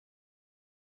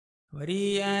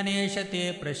वरीयानेष ते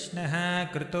प्रश्नः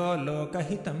कृतो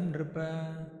लोकहितं नृप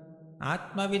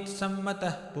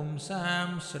आत्मवित्सम्मतः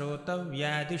पुंसां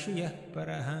श्रोतव्यादिषु यः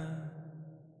परः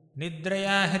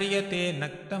निद्रया ह्रियते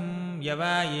नक्तं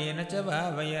यवायेन च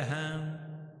वावयः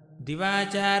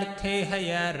दिवाचार्थे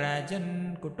हया राजन्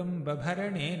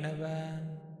कुटुम्बभरणेन वा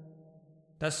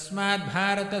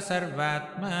तस्माद्भारत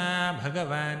सर्वात्मा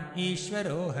भगवान्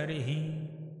ईश्वरो हरिः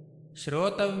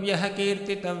श्रोतव्यः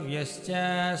कीर्तितव्यश्च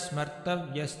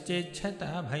स्मर्तव्यश्चेच्छता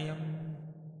भयम्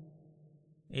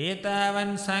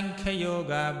एतावन्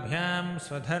साङ्ख्ययोगाभ्यां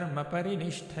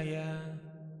स्वधर्मपरिनिष्ठया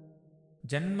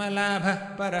जन्मलाभः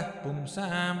परः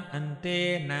पुंसाम् अन्ते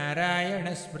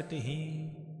नारायणस्मृतिः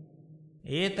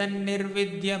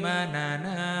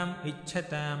एतन्निर्विद्यमानानाम्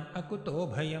इच्छताम् अकुतो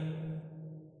भयम्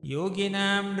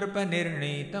योगिनां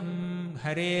नृपनिर्णीतं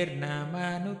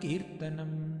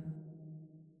हरेर्नामानुकीर्तनम्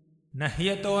न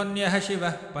ह्यतोऽन्यः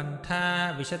शिवः पन्था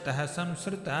विशतः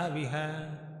संसृता विह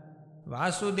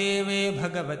वासुदेवे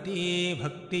भगवती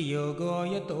भक्तियोगो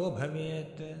यतो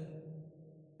भवेत्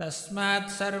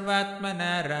तस्मात् सर्वात्मना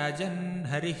राजन्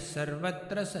हरिः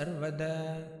सर्वत्र सर्वदा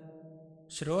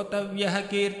श्रोतव्यः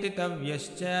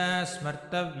कीर्तितव्यश्च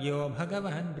स्मर्तव्यो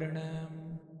भगवान् नृणाम्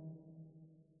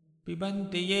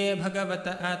पिबन्ति ये भगवत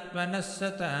आत्मनः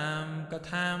सतां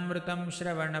कथामृतं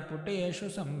श्रवणपुटेषु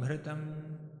संभृतम्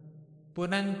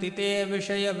पुनन्ति ते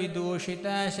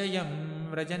विषयविदूषिताशयं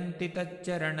व्रजन्ति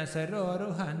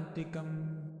तच्चरणसरोरुहान्तिकम्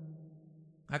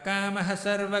अकामः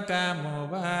सर्वकामो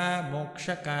वा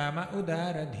मोक्षकाम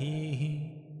उदारधीः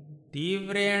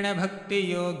तीव्रेण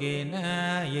भक्तियोगेन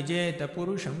यजेत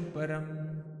पुरुषं परम्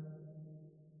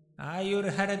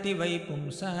आयुर्हरति वै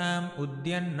पुंसाम्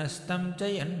उद्यन्नस्तं च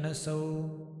यन्नसौ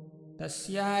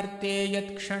तस्यार्ते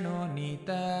यत्क्षणो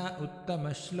नीता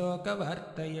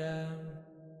उत्तमश्लोकवार्तया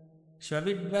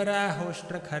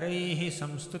श्वविड्वराहोष्ट्रखरैः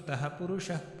संस्तुतः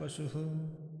पुरुषः पशुः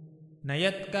न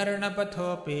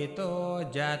यत्कर्णपथोपेतो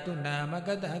जातु नाम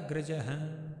गदाग्रजः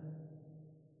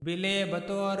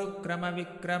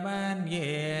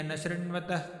विलेबतोरुक्रमविक्रमान्येन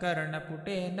शृण्वतः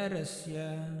कर्णपुटे नरस्य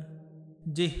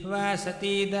जिह्वा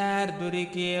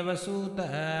सतीदार्दुरिकेव सूता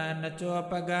न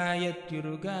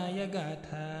चोपगायत्युरुगाय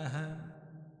गाथाः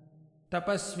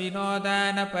तपस्विनो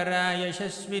दानपरा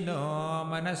यशस्विनो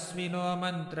मनस्विनो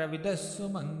मन्त्रविदः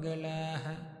सुमङ्गलाः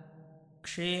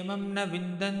क्षेमं न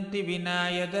विन्दन्ति विना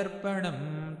यदर्पणं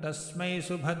तस्मै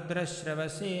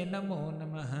सुभद्रश्रवसे नमो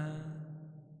नमः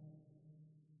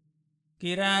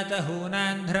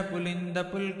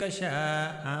किरातहूनान्ध्रपुलिन्दपुल्कषा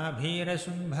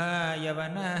आभीरशुम्भा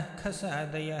यवनाः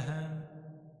खसादयः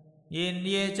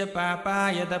येन्ये च पापा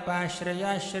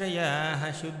यदपाश्रयाश्रयाः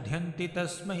शुध्यन्ति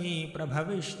तस्मै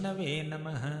प्रभविष्णवे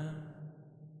नमः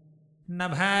न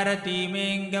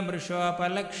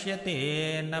भारतीमेऽङ्गमृषोपलक्ष्यते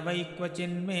न वै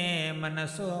क्वचिन्मे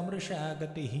मनसो मृषा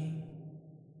गतिः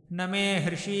न मे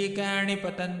हृषीकाणि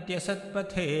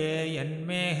पतन्त्यसत्पथे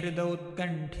यन्मे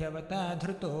हृदौत्कण्ठ्यवता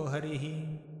धृतो हरिः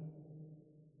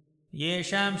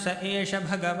येषां स एष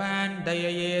भगवान्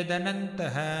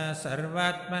दययेदनन्तः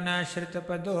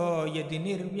सर्वात्मनाश्रितपदो यदि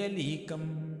निर्व्यलीकम्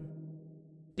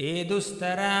ते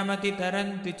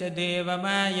दुस्तरामतितरन्ति च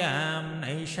देवमायां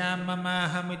नैषां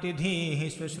ममाहमिति धीः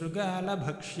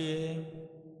स्वशृगालभक्ष्ये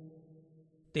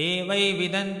ते वै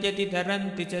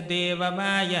विदन्त्यतितरन्ति च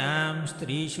देवमायां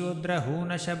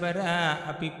स्त्रीशूद्रहूनशबरा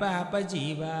अपि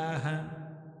पापजीवाः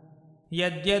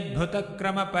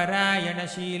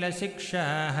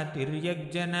यद्यद्भुतक्रमपरायणशीलशिक्षाः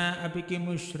तिर्यग्जना अपि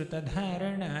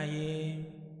किमुश्रुतधारणाये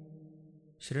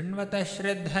शृण्वतः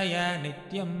श्रद्धया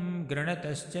नित्यं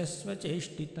गृणतश्च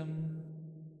स्वचेष्टितं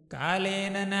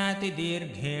कालेन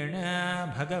नातिदीर्घेण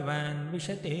भगवान्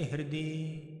विशते हृदि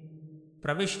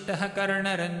प्रविष्टः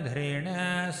कर्णरन्ध्रेण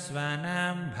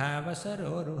स्वानां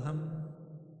भावसरोरुहम्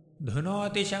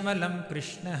धुनोति शमलं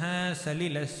कृष्णः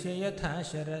सलिलस्य यथा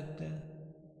शरत्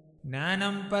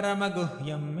ज्ञानं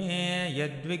परमगुह्यं मे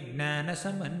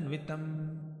यद्विज्ञानसमन्वितं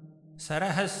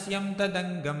सरहस्यं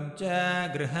तदङ्गं च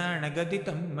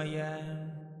गृहाणगदितं मया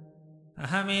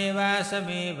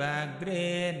अहमेवासमेवाग्रे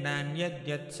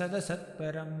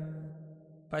नान्यद्यत्सदसत्परम्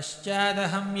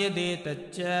पश्चादहं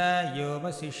यदेतच्च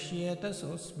योऽवशिष्येत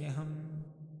सोऽस्म्यहम्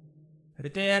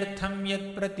हृतेऽर्थं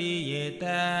यत्प्रतीयेत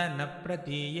न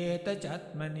प्रतीयेत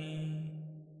चात्मनि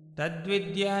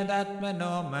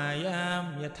तद्विद्यादात्मनो मायां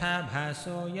यथा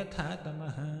भासो यथा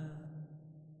तमः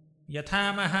यथा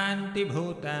महान्ति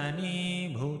भूतानि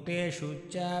भूतेषु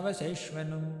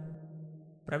चावशेष्वनु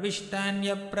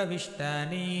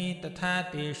प्रविष्टान्यप्रविष्टानि तथा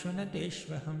तेषु न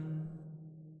तेष्वहम्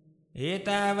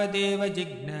एतावदेव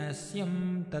जिज्ञास्यं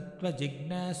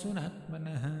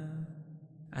तत्त्वजिज्ञासुनात्मनः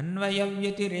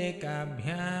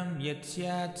अन्वयव्यतिरेकाभ्यां यत्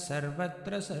स्यात्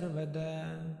सर्वत्र सर्वदा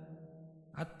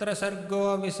अत्र सर्गो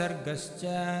विसर्गश्च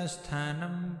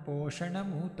स्थानं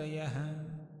पोषणमूतयः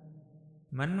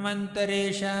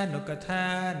मन्वन्तरेशानुकथा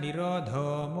निरोधो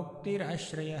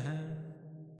मुक्तिराश्रयः